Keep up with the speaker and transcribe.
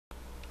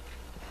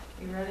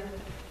You ready?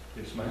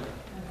 Yes, ma'am. Okay.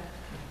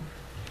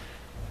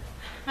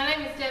 My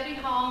name is Debbie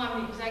Hall.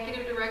 I'm the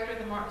Executive Director of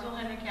the Martinsville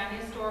County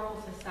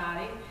Historical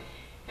Society.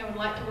 I would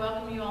like to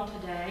welcome you all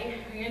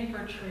today. We're in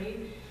for a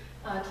treat.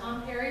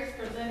 Tom Perry is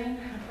presenting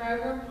a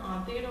program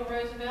on Theodore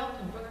Roosevelt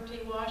and Booker T.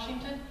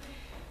 Washington.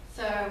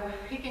 So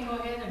he can go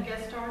ahead and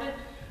get started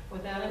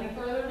without any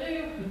further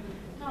ado.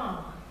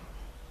 Tom.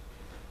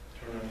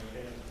 Turn on the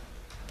camera.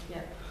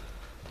 Yep.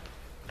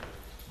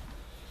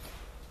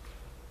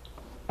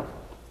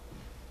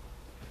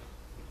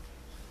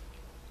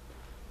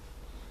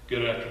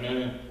 Good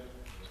afternoon.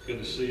 It's good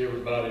to see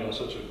everybody on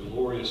such a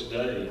glorious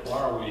day. Why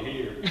are we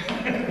here?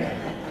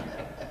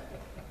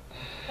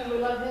 And we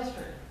love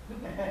history.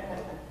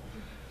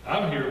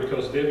 I'm here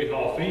because Debbie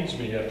Hall feeds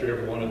me after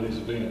every one of these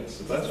events,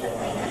 so that's why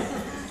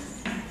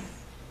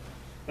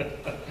I'm here.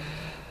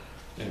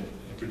 In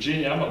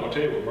Virginia, I'm not going to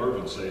tell you what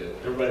Mervyn said.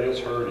 Everybody else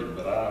heard him,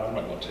 but I'm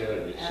not going to tell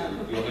you, so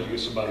you'll have to get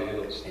somebody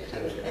else to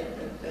tell you.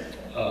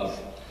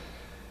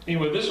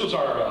 Anyway, this was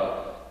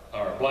our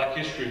Black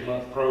History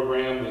Month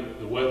program.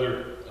 The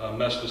weather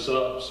messed us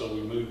up, so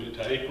we moved it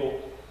to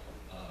April.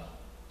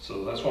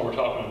 So that's why we're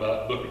talking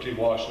about Booker T.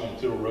 Washington and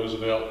Theodore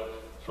Roosevelt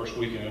first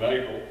weekend in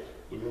April.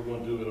 We were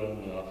going to do it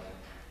on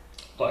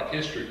Black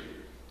History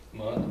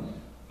Month,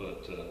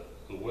 but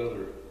the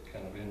weather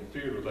kind of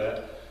interfered with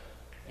that.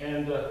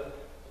 And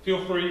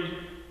feel free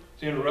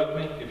to interrupt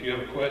me if you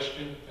have a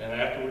question, and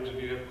afterwards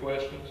if you have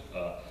questions.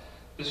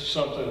 This is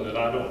something that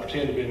I don't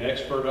pretend to be an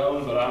expert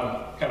on, but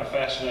I'm kind of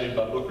fascinated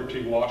by Booker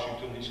T.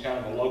 Washington. He's kind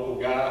of a local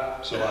guy,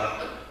 so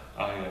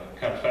I'm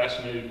kind of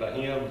fascinated by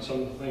him and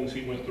some of the things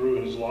he went through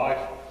in his life.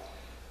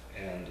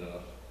 And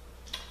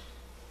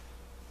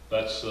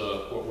that's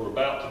what we're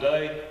about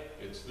today.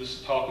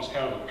 This talk is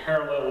kind of a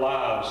parallel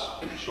lives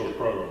short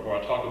program where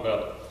I talk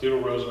about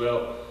Theodore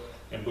Roosevelt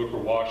and Booker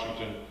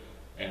Washington,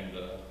 and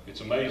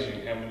it's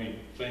amazing how many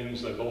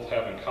things they both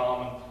have in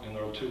common in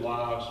their two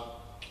lives.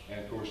 And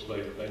of course,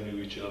 they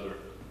knew each other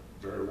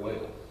very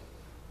well.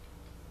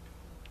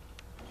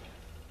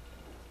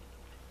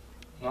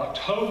 In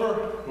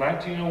October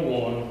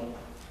 1901,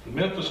 the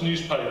Memphis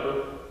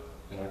newspaper,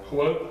 and I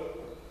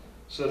quote,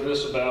 said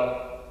this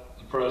about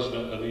the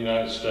President of the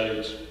United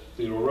States,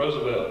 Theodore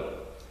Roosevelt: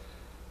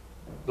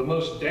 "The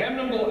most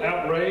damnable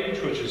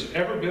outrage which has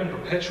ever been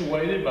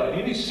perpetuated by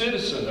any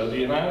citizen of the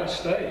United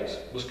States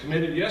was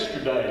committed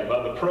yesterday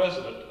by the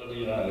President of the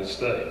United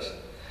States.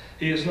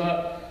 He is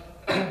not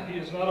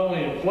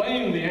only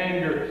inflamed the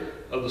anger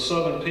of the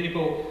Southern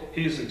people,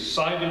 he has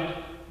excited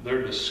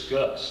their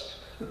disgust."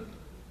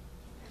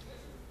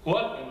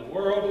 What in the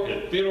world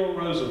had Theodore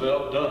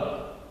Roosevelt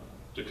done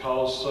to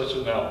cause such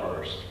an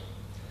outburst?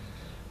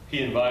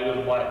 He invited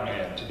a black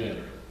man to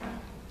dinner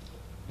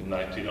in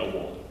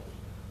 1901.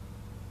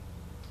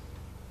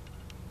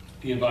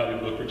 He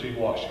invited Booker T.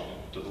 Washington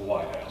to the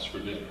White House for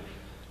dinner.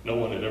 No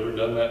one had ever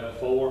done that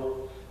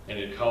before, and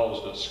it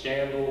caused a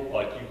scandal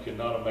like you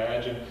cannot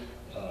imagine.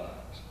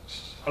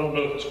 I don't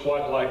know if it's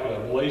quite like a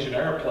Malaysian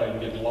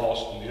airplane getting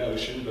lost in the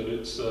ocean, but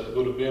it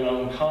would have been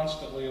on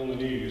constantly on the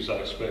news, I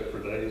expect, for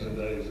days and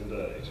days and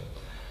days.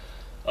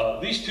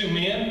 These two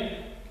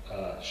men,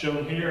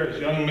 shown here as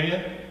young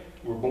men,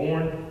 were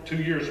born 2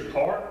 years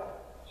apart.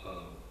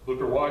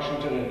 Booker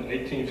Washington in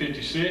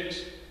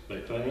 1856,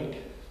 they think.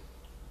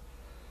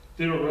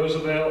 Theodore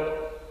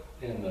Roosevelt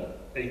in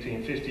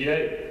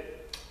 1858.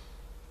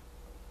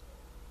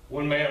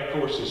 One man, of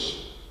course,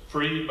 is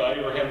freed by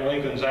Abraham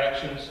Lincoln's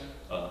actions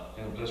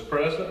as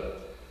president.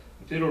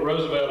 Theodore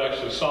Roosevelt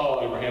actually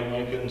saw Abraham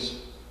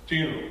Lincoln's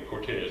funeral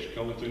cortege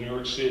coming through New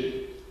York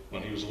City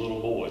when he was a little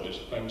boy. There's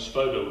a famous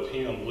photo of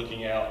him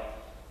looking out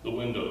the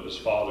window of his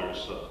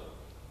father's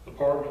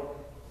apartment.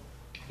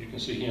 You can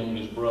see him and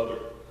his brother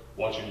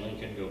watching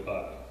Lincoln go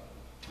by.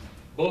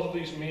 Both of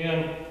these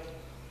men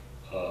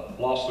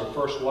lost their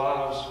first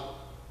wives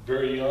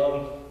very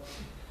young.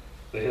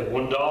 They had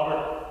one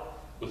daughter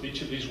with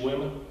each of these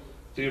women.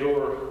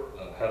 Theodore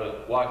had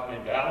a wife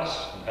named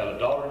Alice and had a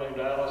daughter named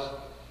Alice.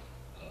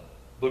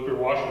 Booker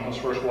Washington's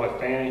first wife,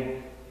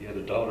 Fanny, he had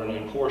a daughter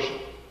named Portia.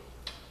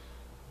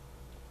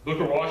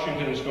 Booker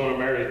Washington is going to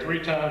marry 3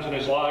 times in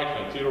his life,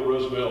 and Theodore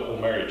Roosevelt will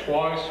marry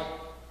twice.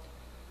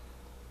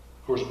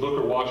 Of course,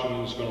 Booker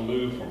Washington is going to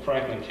move from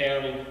Franklin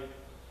County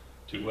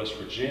to West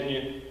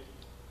Virginia.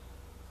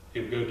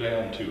 He'll go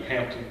down to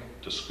Hampton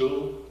to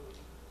school.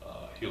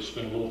 He'll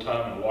spend a little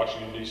time in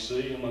Washington,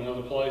 D.C., among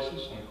other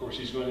places. And of course,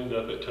 he's going to end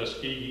up at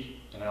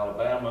Tuskegee in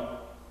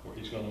Alabama, where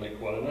he's going to make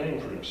quite a name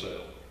for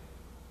himself.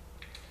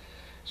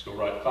 He's going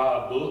to write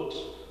 5 books.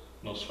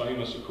 Most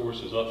famous, of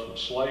course, is Up From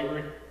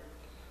Slavery.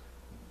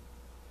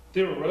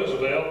 Theodore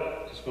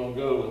Roosevelt is going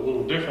to go a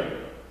little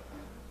different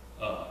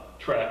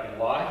track in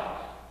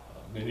life.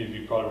 Many of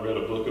you probably read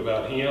a book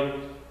about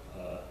him.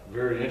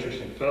 Very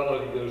interesting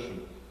fellow. He goes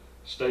from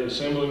state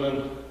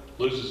assemblyman,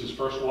 loses his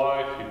first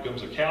wife, he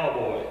becomes a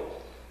cowboy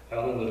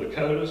out in the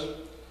Dakotas.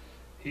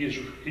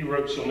 He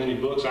wrote so many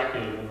books I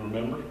can't even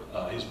remember.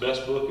 His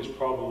best book is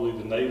probably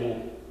The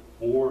Naval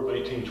War of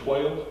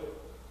 1812.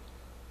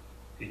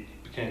 He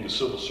became the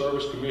Civil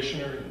Service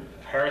Commissioner in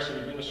the Harrison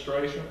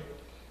administration.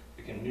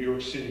 became New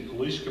York City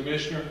Police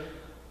Commissioner.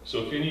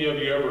 So if any of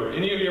you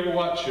ever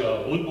watch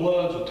Blue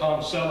Bloods with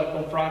Tom Selleck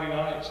on Friday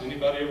nights?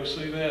 Anybody ever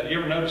see that? You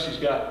ever notice he's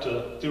got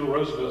Theodore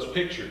Roosevelt's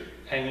picture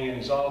hanging in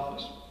his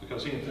office?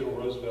 Because he and Theodore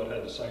Roosevelt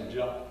had the same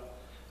job,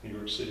 New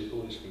York City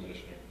Police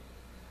Commissioner.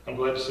 I'm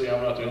glad to see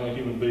I'm not the only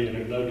human being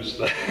who noticed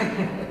that.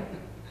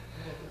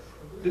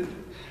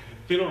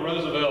 Theodore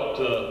Roosevelt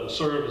will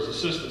serve as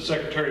Assistant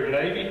Secretary of the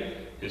Navy.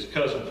 His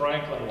cousin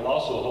Franklin will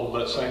also hold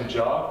that same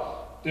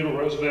job. Theodore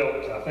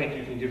Roosevelt, I think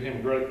you can give him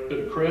a great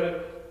bit of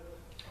credit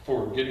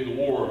for getting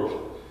the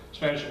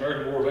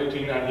Spanish-American War of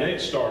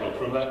 1898 started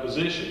from that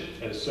position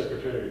as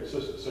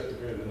Assistant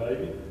Secretary of the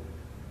Navy.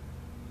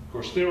 Of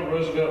course, Theodore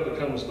Roosevelt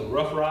becomes the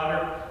Rough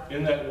Rider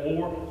in that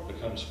war,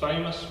 becomes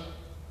famous.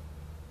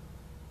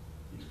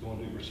 He's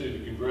going to receive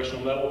the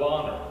Congressional Medal of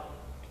Honor.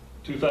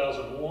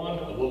 2001,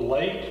 a little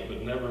late,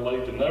 but never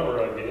late to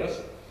never, I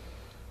guess.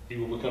 He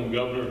will become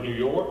Governor of New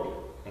York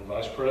and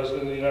Vice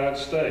President of the United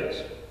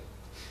States.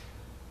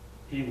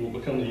 He will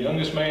become the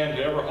youngest man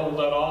to ever hold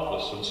that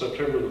office on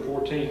September the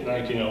 14th,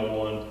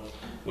 1901,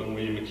 when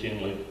William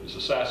McKinley is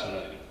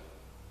assassinated.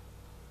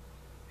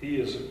 He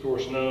is, of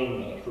course,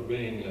 known for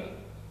being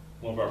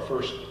one of our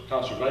first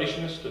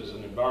conservationists, as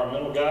an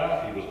environmental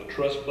guy. He was a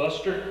trust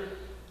buster,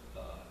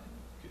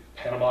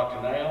 Panama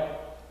Canal,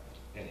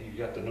 and he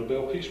got the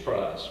Nobel Peace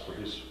Prize for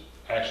his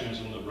actions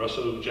in the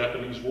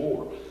Russo-Japanese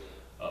War.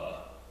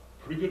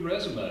 Pretty good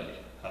resume,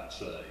 I'd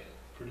say.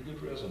 Pretty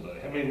good resume.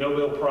 How many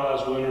Nobel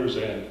Prize winners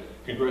and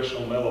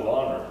Congressional Medal of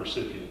Honor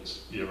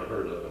recipients you ever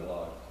heard of in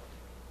life?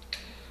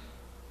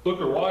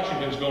 Booker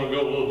Washington's going to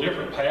go a little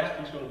different path.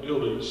 He's going to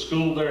build a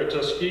school there at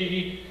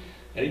Tuskegee.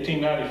 In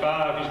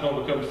 1895, he's going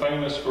to become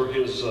famous for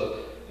his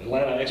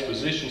Atlanta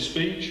Exposition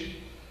speech.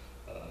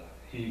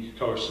 He, of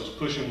course, is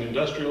pushing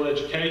industrial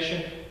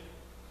education.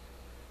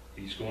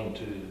 He's going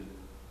to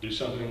do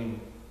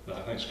something that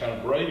I think is kind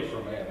of brave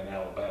for a man in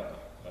Alabama.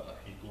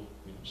 He will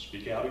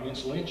speak out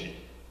against lynching.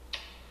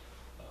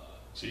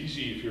 It's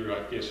easy if you're,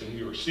 I guess, in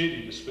New York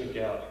City to speak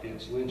out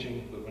against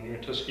lynching, but when you're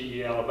in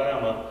Tuskegee,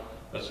 Alabama,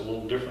 that's a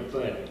little different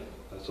thing.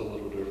 That's a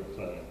little different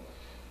thing.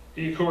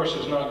 He, of course,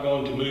 is not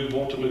going to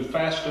want to move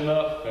fast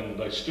enough, and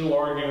they're still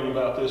arguing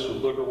about this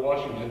with Booker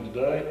Washington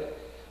today.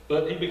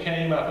 But he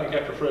became, I think,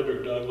 after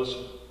Frederick Douglass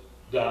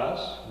dies,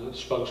 the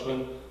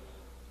spokesman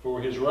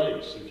for his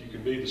race. If you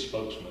can be the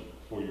spokesman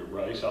for your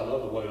race, I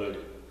love the way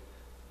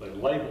they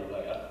label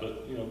that.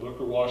 But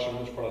Booker Washington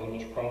was probably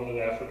the most prominent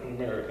African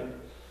American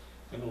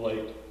in the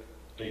late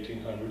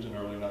 1800s and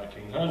early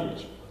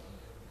 1900s.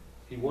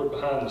 He worked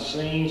behind the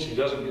scenes. He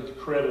doesn't get the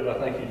credit I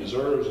think he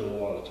deserves in a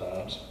lot of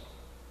times.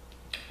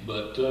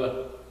 But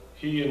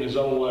he, in his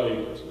own way,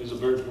 is a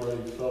very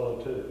brave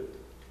fellow, too.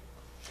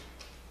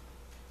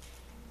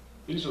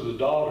 These are the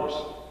daughters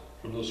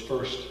from those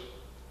first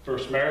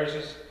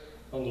marriages.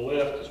 On the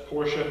left is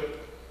Portia.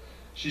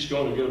 She's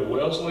going to go to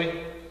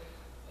Wellesley.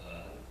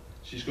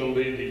 She's going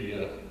to be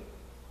the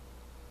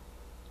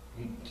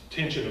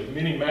attention of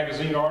many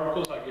magazine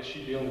articles. I guess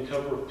she'd be on the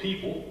cover of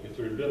People, if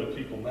there had been a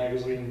People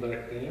magazine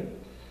back then.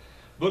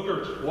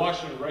 Booker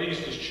Washington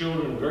raised his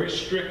children very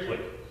strictly.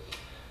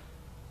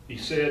 He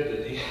said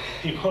that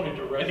he wanted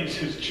to raise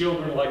his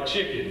children like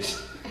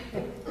chickens.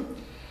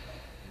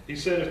 He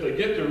said if they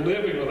get their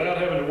living without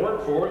having to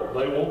work for it,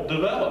 they won't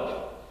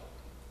develop.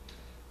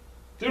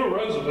 Theodore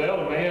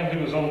Roosevelt, a man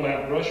who was on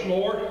Mount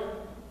Rushmore,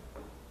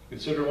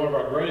 considered one of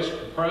our greatest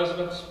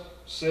presidents,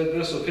 said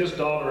this of his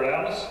daughter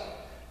Alice.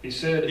 He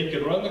said he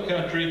could run the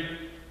country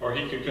or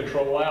he could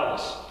control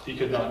Alice. He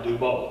could not do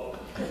both.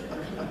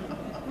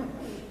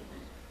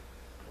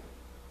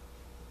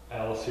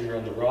 Alice here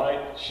on the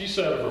right, she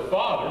said of her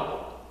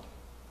father,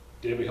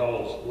 Debbie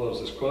Hall loves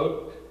this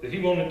quote, that he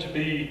wanted to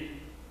be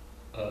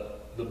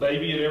the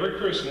baby at every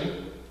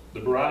christening, the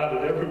bride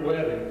at every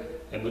wedding,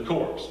 and the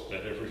corpse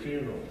at every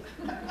funeral.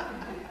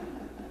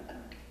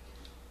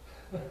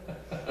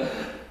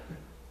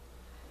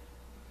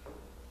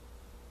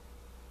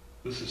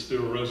 This is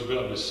Theodore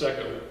Roosevelt and his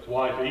second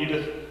wife,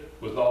 Edith,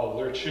 with all of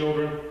their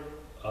children.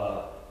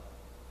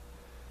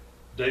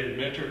 David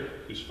Minter,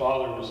 whose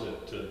father was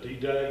at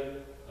D-Day,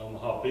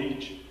 Omaha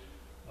Beach.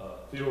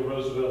 Theodore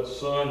Roosevelt's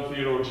son,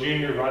 Theodore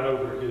Jr., right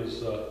over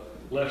his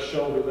left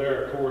shoulder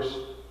there, of course,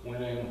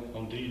 went in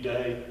on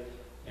D-Day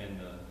and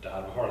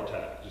died of a heart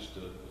attack just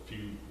a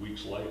few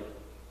weeks later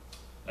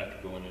after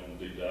going in on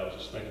D-Day. I was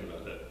just thinking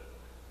about that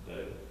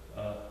day.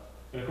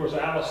 And of course,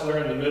 Alice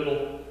there in the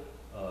middle,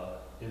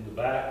 in the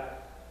back.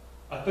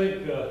 I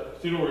think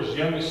Theodore's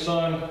youngest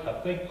son, I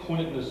think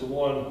Quentin is the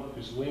one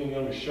who's leaning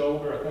on his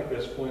shoulder. I think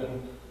that's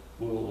Quentin,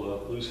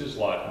 will lose his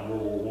life in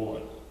World War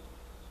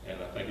I. And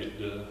I think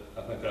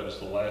that was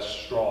the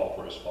last straw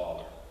for his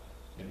father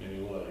in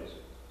many ways.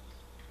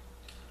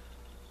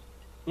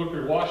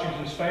 Booker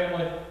Washington's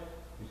family,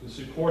 you can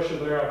see Portia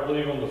there, I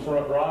believe, on the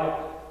front right,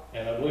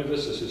 and I believe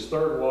this is his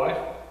third wife.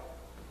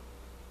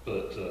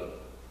 But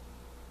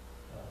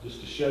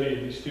just to show you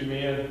these two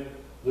men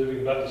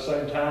living about the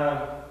same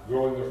time,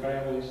 growing their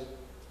families.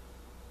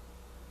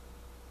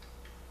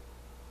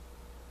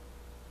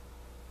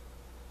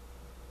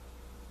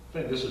 I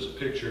think this is a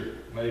picture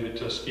made at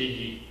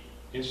Tuskegee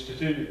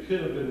Institute. It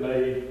could have been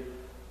made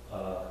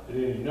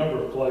in any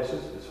number of places.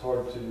 It's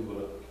hard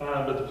to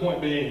find, but the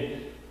point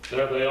being,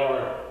 there they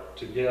are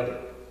together.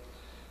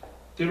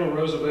 Theodore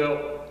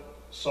Roosevelt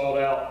sought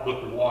out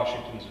Booker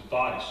Washington's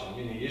advice on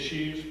many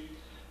issues,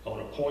 on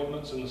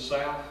appointments in the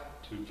South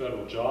to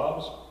federal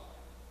jobs.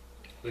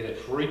 They had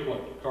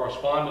frequent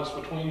correspondence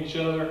between each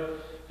other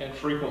and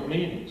frequent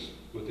meetings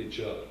with each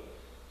other.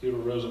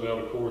 Theodore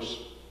Roosevelt, of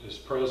course, is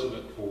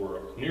president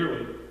for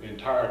nearly the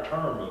entire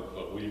term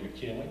of William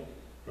McKinley,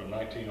 from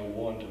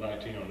 1901 to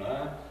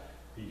 1909.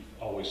 He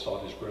always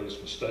thought his greatest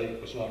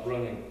mistake was not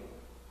running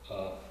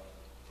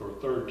for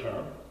a third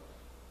term,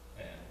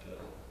 and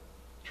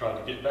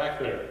tried to get back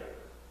there.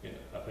 You know,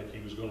 I think he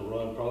was going to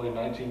run probably in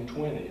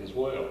 1920 as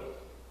well.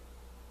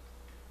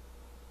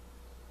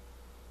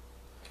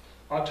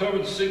 October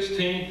the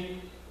 16th,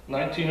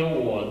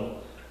 1901,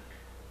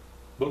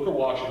 Booker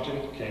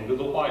Washington came to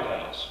the White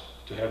House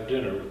to have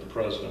dinner with the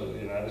President of the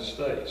United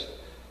States.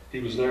 He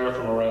was there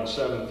from around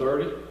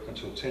 7:30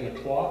 until 10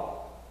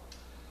 o'clock.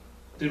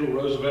 Theodore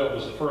Roosevelt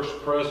was the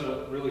first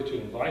president really to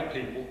invite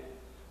people,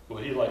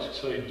 well, he likes to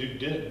say,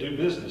 do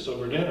business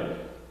over dinner.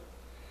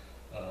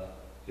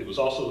 It was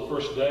also the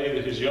first day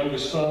that his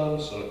youngest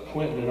sons,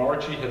 Quentin and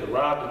Archie, had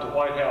arrived at the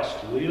White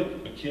House to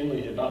live.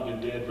 McKinley had not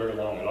been dead very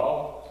long at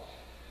all.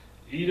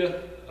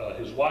 Edith,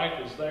 his wife,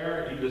 is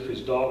there. Edith,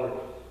 his daughter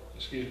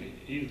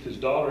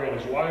and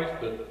his wife,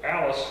 but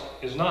Alice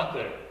is not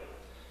there.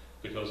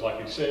 Because,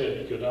 like he said,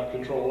 he could not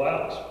control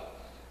Alice.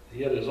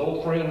 He had his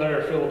old friend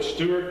there, Philip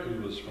Stewart,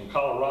 who was from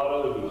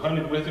Colorado, who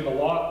hunted with him a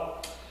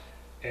lot.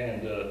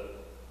 And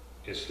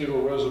as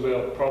Theodore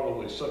Roosevelt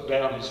probably sucked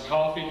down his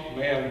coffee,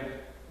 man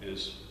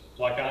is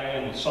like I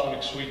am with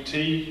Sonic Sweet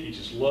Tea. He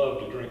just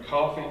loved to drink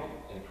coffee.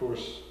 And of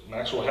course,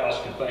 Maxwell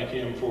House can thank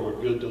him for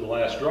good to the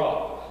last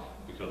drop,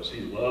 because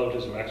he loved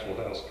his Maxwell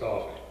House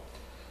coffee.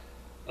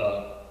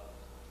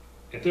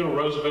 And Theodore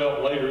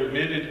Roosevelt later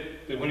admitted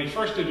that when he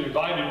first had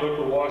invited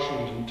Booker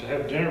Washington to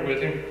have dinner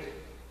with him,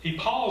 he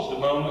paused a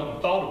moment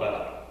and thought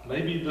about it.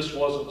 Maybe this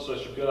wasn't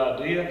such a good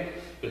idea,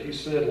 but he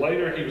said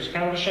later he was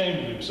kind of ashamed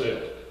of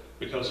himself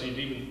because he'd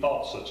even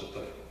thought such a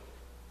thing.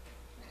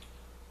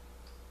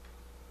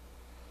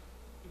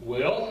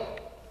 Well,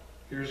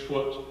 here's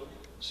what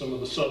some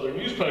of the Southern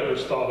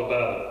newspapers thought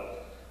about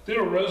it.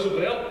 Theodore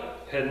Roosevelt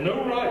had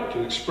no right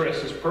to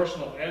express his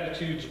personal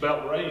attitudes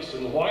about race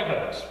in the White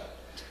House,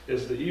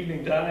 as the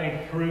evening dining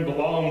room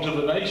belonged to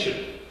the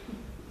nation.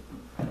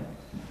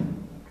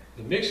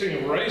 The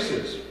mixing of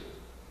races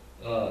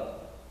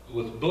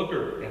with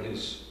Booker and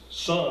his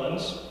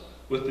sons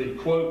with the,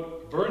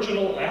 quote,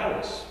 virginal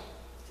Alice.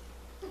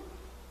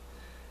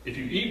 If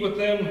you eat with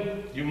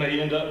them, you may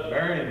end up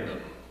marrying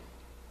them.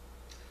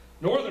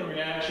 Northern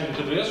reaction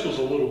to this was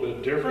a little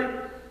bit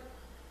different.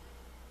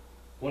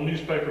 One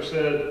newspaper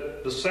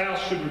said, the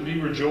South should be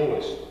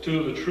rejoiced.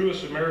 Two of the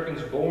truest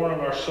Americans born on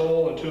our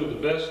soil and two of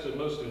the best and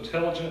most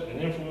intelligent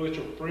and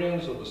influential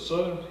friends of the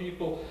Southern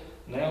people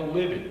now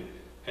living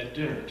had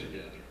dinner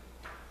together.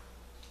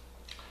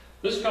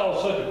 This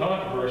caused such a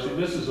controversy.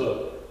 This is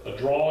a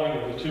drawing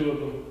of the two of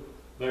them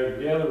there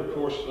together. Of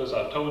course, as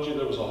I told you,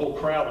 there was a whole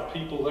crowd of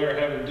people there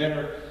having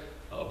dinner.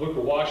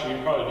 Booker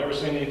Washington probably never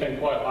seen anything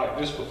quite like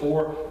this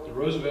before. The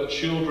Roosevelt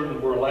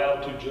children were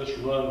allowed to just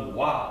run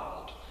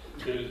wild.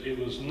 It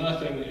was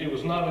nothing, it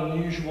was not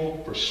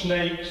unusual for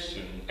snakes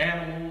and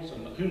animals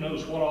and who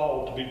knows what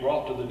all to be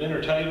brought to the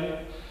dinner table.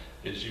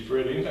 As you've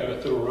read anything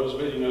about Theodore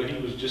Roosevelt, you know he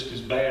was just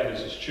as bad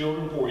as his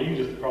children. Poor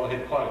Edith probably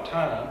had quite a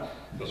time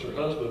because her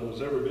husband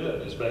was every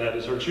bit as bad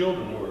as her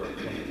children were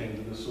when it came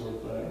to this sort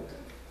of thing.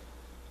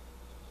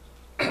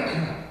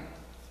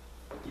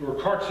 There were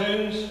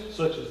cartoons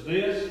such as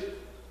this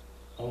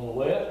on the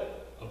left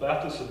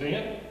about this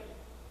event.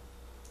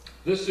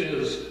 This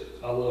is,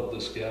 I love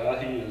this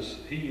guy. He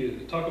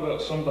is, talk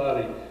about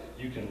somebody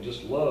you can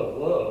just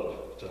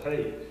love to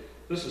hate.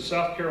 This is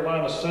South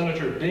Carolina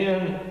Senator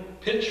Ben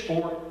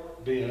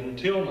Pitchfork Ben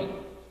Tillman.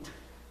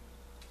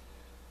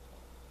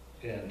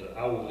 And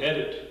I will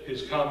edit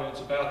his comments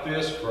about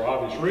this for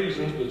obvious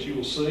reasons, but you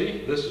will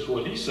see, this is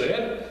what he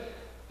said.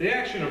 The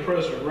action of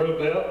President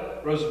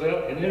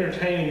Roosevelt in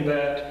entertaining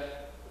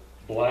that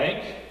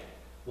blank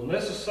will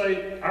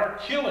necessitate our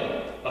killing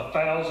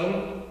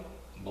 1,000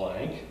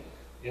 blank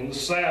in the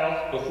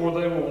South before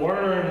they will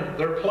learn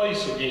their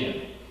place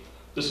again.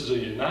 This is a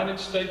United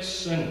States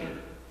Senator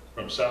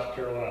from South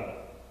Carolina.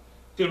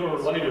 Theodore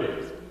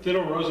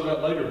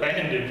Roosevelt later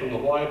banned him from the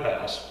White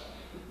House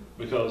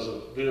because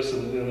of this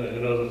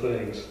and other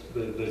things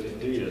that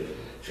he did.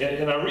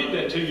 And I read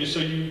that to you so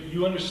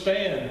you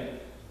understand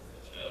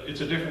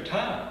it's a different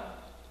time.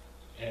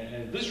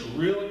 And this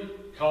really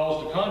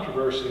caused a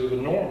controversy of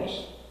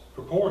enormous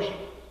proportion.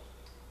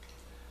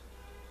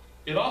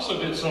 It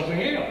also did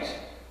something else.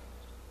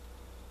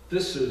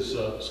 This is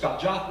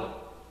Scott Joplin.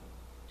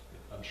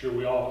 I'm sure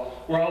we're all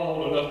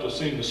old enough to have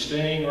seen The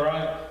Sting,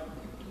 right?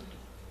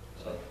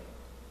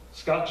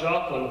 Scott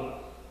Joplin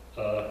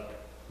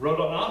wrote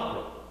an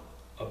opera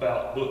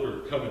about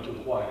Booker coming to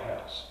the White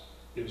House.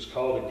 It was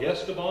called a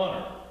guest of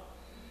honor,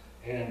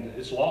 and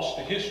it's lost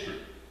to history.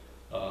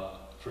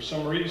 For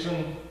some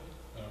reason,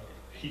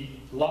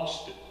 he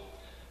lost it.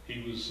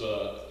 He was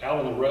out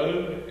on the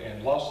road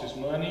and lost his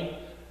money,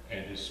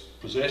 and his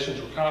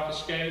possessions were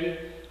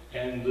confiscated,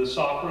 and this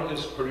opera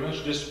has pretty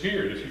much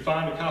disappeared. If you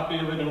find a copy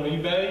of it on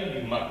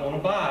eBay, you might want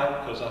to buy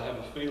it, because I have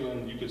a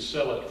feeling you could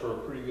sell it for a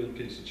pretty good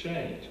piece of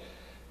change.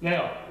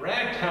 Now,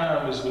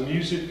 ragtime is the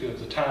music of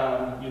the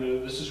time. You know,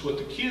 this is what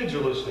the kids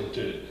are listening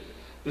to.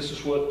 This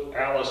is what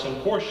Alice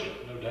and Portia,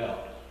 no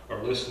doubt,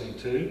 are listening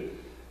to.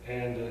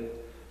 And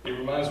it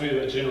reminds me of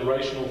that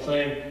generational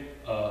thing.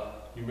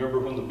 You remember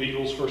when the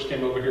Beatles first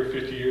came over here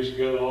 50 years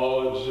ago?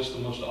 Oh, it was just the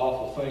most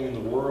awful thing in the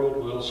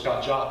world. Well,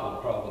 Scott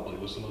Joplin probably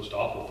was the most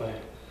awful thing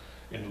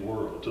in the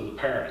world to the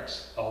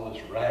parents. All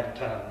this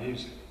ragtime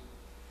music.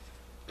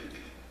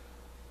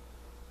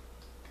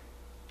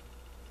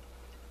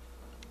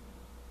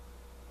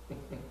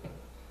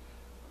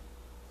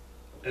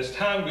 As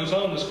time goes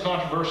on, this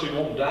controversy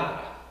won't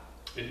die.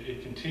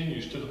 It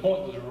continues to the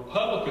point that the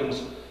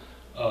Republicans,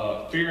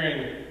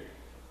 fearing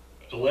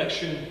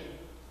election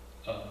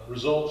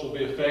results will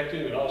be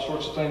affected and all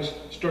sorts of things,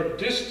 start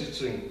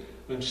distancing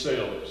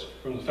themselves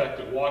from the fact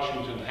that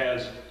Washington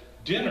has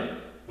dinner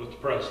with the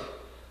president.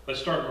 They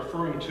start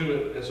referring to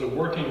it as a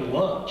working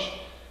lunch,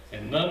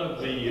 and none of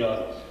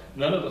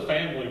the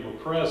family were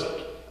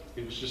present.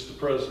 It was just the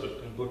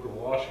president and Booker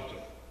Washington.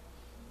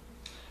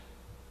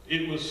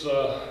 It was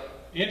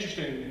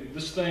interesting.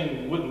 This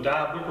thing wouldn't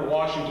die. Booker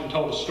Washington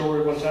told a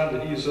story one time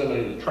that he was in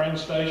a train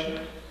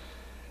station,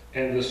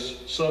 and this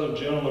Southern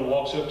gentleman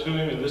walks up to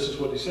him, and this is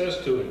what he says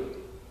to him.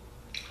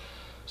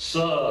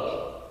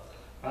 "Sir,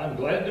 I'm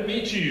glad to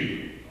meet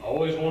you. I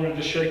always wanted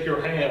to shake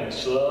your hand,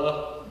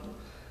 sir.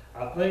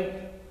 I think,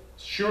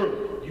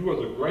 surely, you are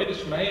the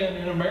greatest man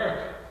in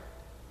America."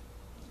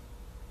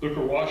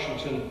 Booker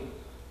Washington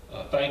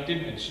thanked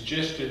him and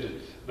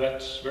suggested,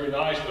 "That's very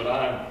nice, but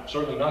I'm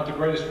certainly not the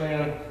greatest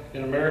man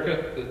in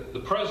America. The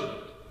President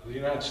of the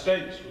United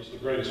States was the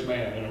greatest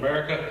man in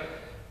America."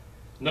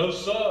 "No,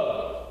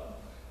 sir.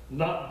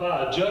 Not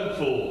by a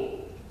jugful.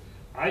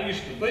 I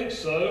used to think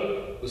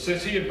so, but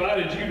since he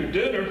invited you to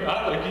dinner,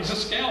 I think he's a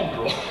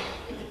scoundrel."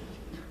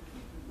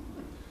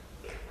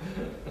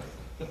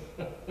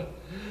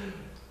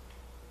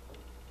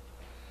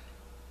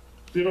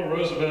 Theodore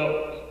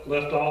Roosevelt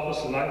left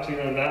office in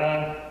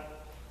 1909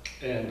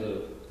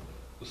 and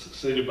was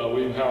succeeded by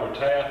William Howard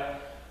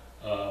Taft,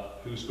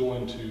 who's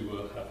going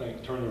to, I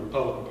think, turn the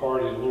Republican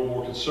Party a little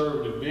more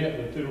conservative bent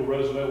than Theodore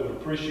Roosevelt would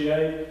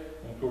appreciate.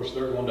 And of course,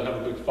 they're going to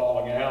have a big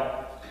falling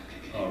out.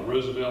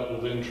 Roosevelt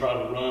will then try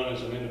to run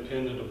as an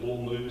independent of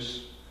Bull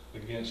Moose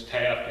against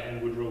Taft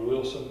and Woodrow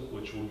Wilson,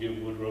 which will give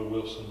Woodrow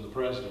Wilson the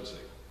presidency.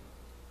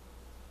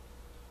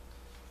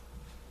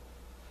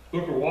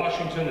 Booker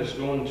Washington is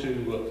going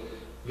to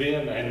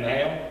then and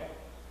now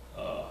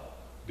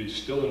be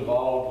still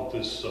involved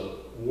with this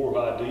war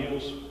of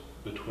ideals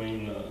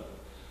between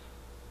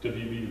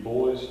W.B. Du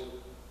Bois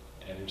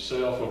and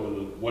himself over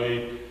the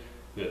way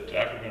that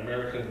African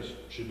Americans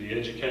should be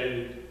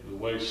educated, the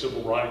way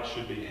civil rights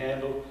should be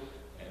handled,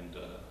 and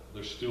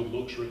there's still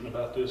books written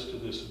about this to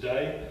this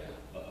day.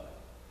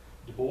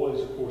 Du Bois,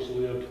 of course,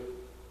 lived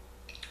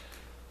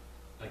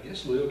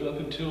up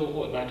until,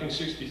 what,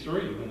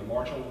 1963, when the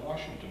March on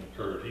Washington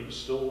occurred. He was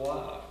still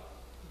alive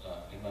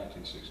in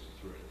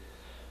 1963.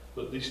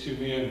 But these two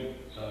men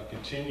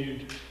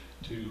continued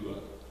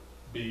to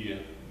be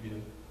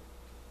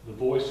the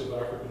voice of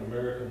African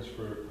Americans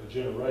for a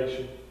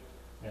generation,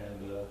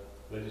 and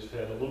they just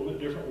had a little bit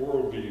different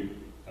worldview,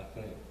 I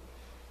think.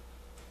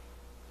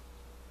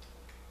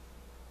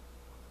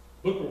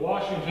 Booker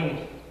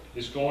Washington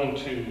is going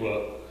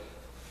to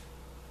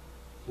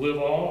live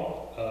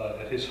on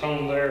at his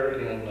home there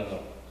in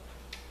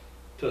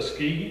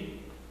Tuskegee.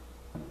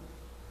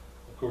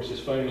 Of course,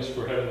 he's famous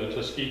for having the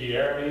Tuskegee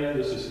Airmen in.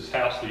 This is his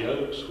house, the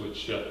Oaks,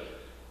 which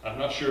I'm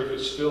not sure if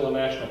it's still a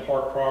national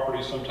park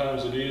property.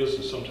 Sometimes it is,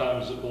 and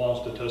sometimes it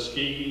belongs to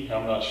Tuskegee.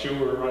 I'm not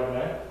sure right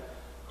now.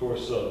 Of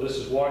course, this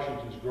is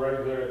Washington's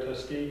grave there at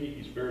Tuskegee.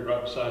 He's buried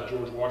right beside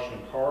George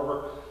Washington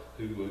Carver,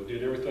 who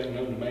did everything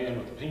known to man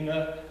with a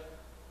peanut.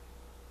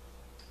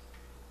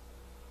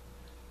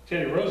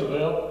 Teddy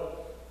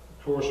Roosevelt,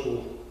 of course,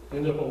 will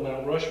end up on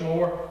Mount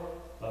Rushmore.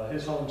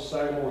 His home,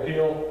 Sagamore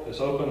Hill, is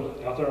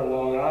open out there on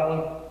Long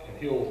Island, and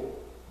he'll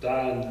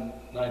die in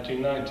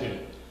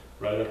 1919,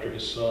 right after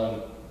his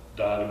son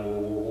died in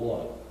World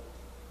War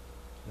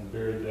I, and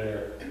buried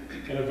there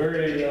in a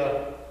very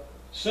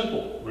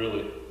simple,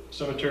 really,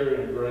 cemetery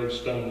and a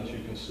gravestone that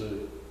you can see.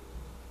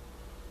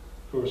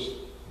 Of course,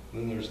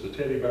 then there's the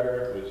teddy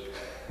bear, which...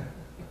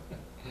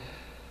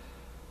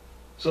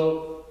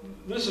 So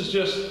this is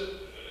just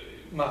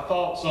my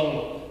thoughts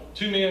on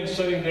two men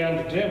sitting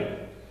down to dinner.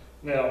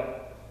 Now,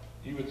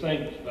 you would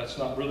think that's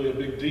not really a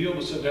big deal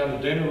to sit down to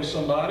dinner with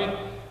somebody,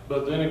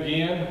 but then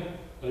again,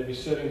 maybe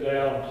sitting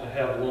down to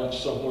have lunch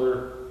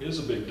somewhere is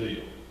a big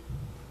deal.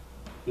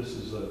 This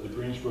is the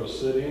Greensboro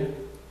Sit-In,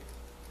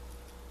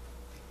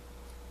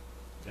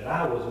 and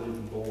I wasn't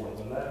even born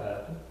when that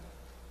happened.